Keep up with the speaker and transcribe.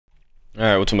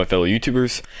Alright, what's up my fellow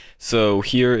YouTubers? So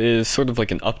here is sort of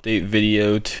like an update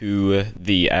video to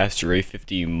the Astro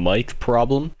A50 mic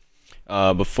problem.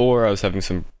 Before I was having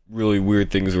some really weird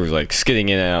things where it was like skidding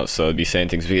in and out, so I'd be saying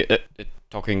things,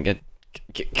 talking, and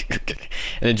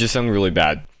it just sounded really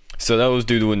bad. So that was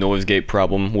due to a noise gate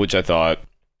problem, which I thought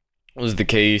was the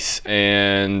case,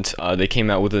 and they came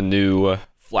out with a new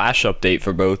flash update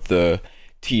for both the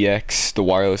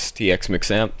wireless TX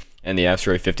mix amp, and the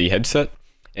Astro A50 headset.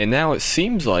 And now it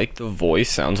seems like the voice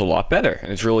sounds a lot better,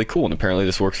 and it's really cool, and apparently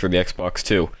this works for the Xbox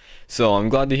too. So I'm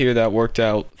glad to hear that worked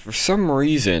out. For some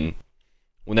reason,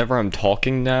 whenever I'm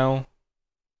talking now,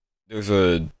 there's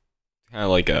a kind of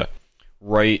like a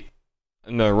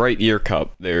in the right ear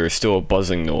cup, there's still a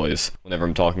buzzing noise whenever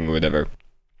I'm talking or whatever.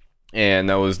 And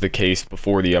that was the case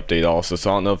before the update also, so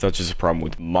I don't know if that's just a problem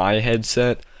with my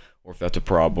headset, or if that's a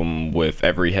problem with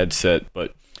every headset,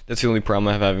 but that's the only problem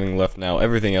I have having left now.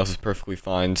 Everything else is perfectly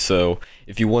fine, so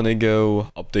if you want to go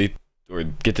update or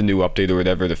get the new update or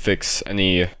whatever to fix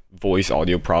any voice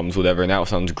audio problems, whatever, now it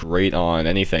sounds great on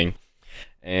anything,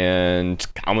 and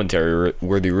commentary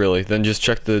worthy really, then just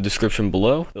check the description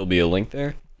below. There'll be a link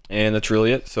there, and that's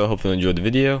really it. So hopefully you enjoyed the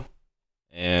video,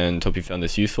 and hope you found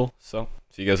this useful. So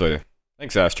see you guys later.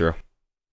 Thanks, Astro.